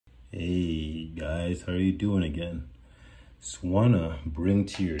Hey guys, how are you doing again? Just wanna bring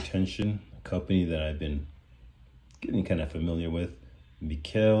to your attention a company that I've been getting kind of familiar with,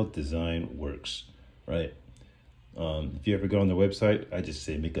 Michel Design Works, right? If you ever go on their website, I just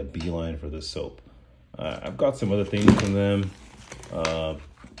say make a beeline for the soap. I've got some other things from them, a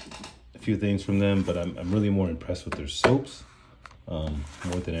few things from them, but I'm really more impressed with their soaps.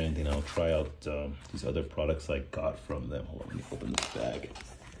 More than anything, I'll try out these other products I got from them. Hold on, let me open this bag.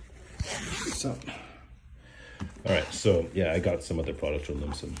 So, all right, so yeah, I got some other products from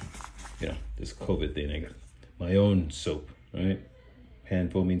them. Some, this COVID thing. I got my own soap, right?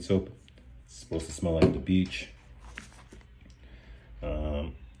 Hand foaming soap. It's supposed to smell like the beach.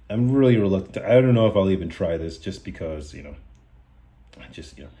 I'm really reluctant. I don't know if I'll even try this, just because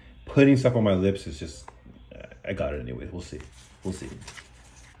putting stuff on my lips is just. I got it anyway. We'll see. We'll see.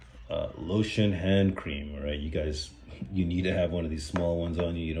 Lotion hand cream. All right, you guys. You need to have one of these small ones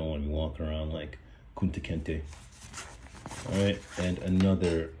on you. You don't want to be walking around like Kunta Kinte. All right, and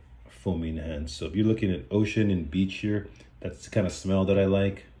another foaming hand soap. You're looking at ocean and beach here. That's the kind of smell that I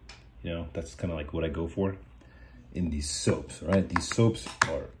like. That's kind of like what I go for in these soaps. All right, these soaps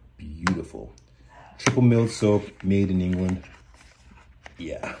are beautiful. Triple milled soap, made in England.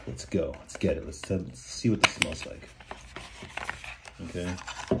 Yeah, let's go. Let's get it. Let's see what this smells like. Okay.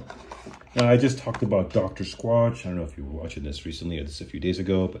 Now, I just talked about Dr. Squatch. I don't know if you were watching this recently or this a few days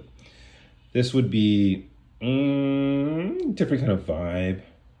ago, but this would be different kind of vibe,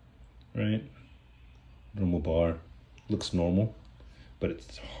 right? Normal bar. Looks normal, but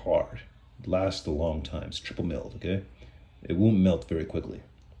it's hard. It lasts a long time. It's triple milled, okay? It won't melt very quickly.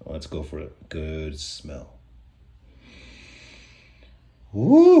 Let's go for a good smell.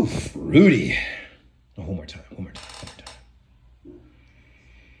 Ooh, fruity. Oh, one more time.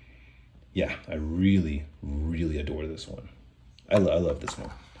 Yeah, I really, really adore this one. I love this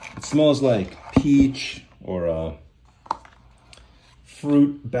one. It smells like peach or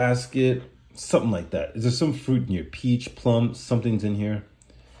fruit basket, something like that. Is there some fruit in here? Peach, plum, something's in here.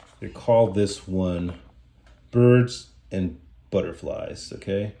 They call this one birds and butterflies,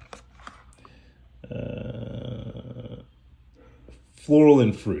 okay? Floral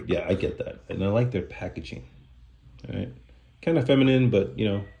and fruit, yeah, I get that. And I like their packaging, all right? Kind of feminine, but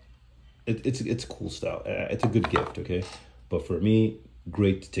it's cool style. It's a good gift, okay? But for me,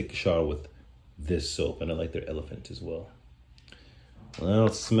 great to take a shower with this soap. And I like their elephant as well. Now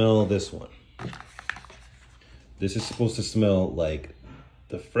let's smell this one. This is supposed to smell like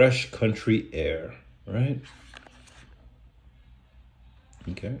the fresh country air, right?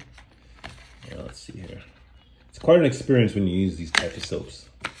 Okay. Now let's see here. It's quite an experience when you use these types of soaps.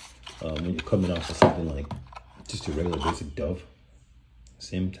 When you're coming off of something like just a regular basic Dove.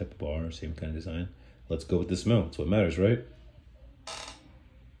 Same type of bar, same kind of design. Let's go with the smell. That's what matters, right?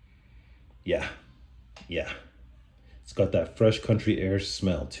 Yeah. It's got that fresh country air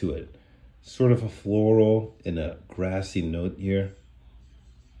smell to it. Sort of a floral and a grassy note here.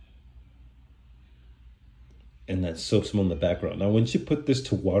 And that soap smell in the background. Now, once you put this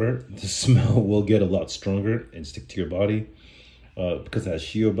to water, the smell will get a lot stronger and stick to your body. Because it has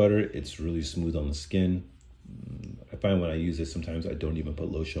shea butter, it's really smooth on the skin. I find when I use this, sometimes I don't even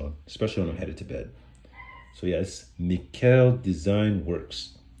put lotion on, especially when I'm headed to bed. So yes, Michel Design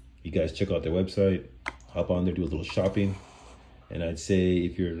Works. You guys check out their website, hop on there, do a little shopping. And I'd say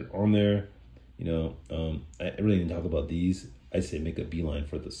if you're on there, I really didn't talk about these. I'd say make a beeline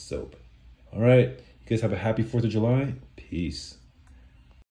for the soap. All right, you guys have a happy 4th of July. Peace.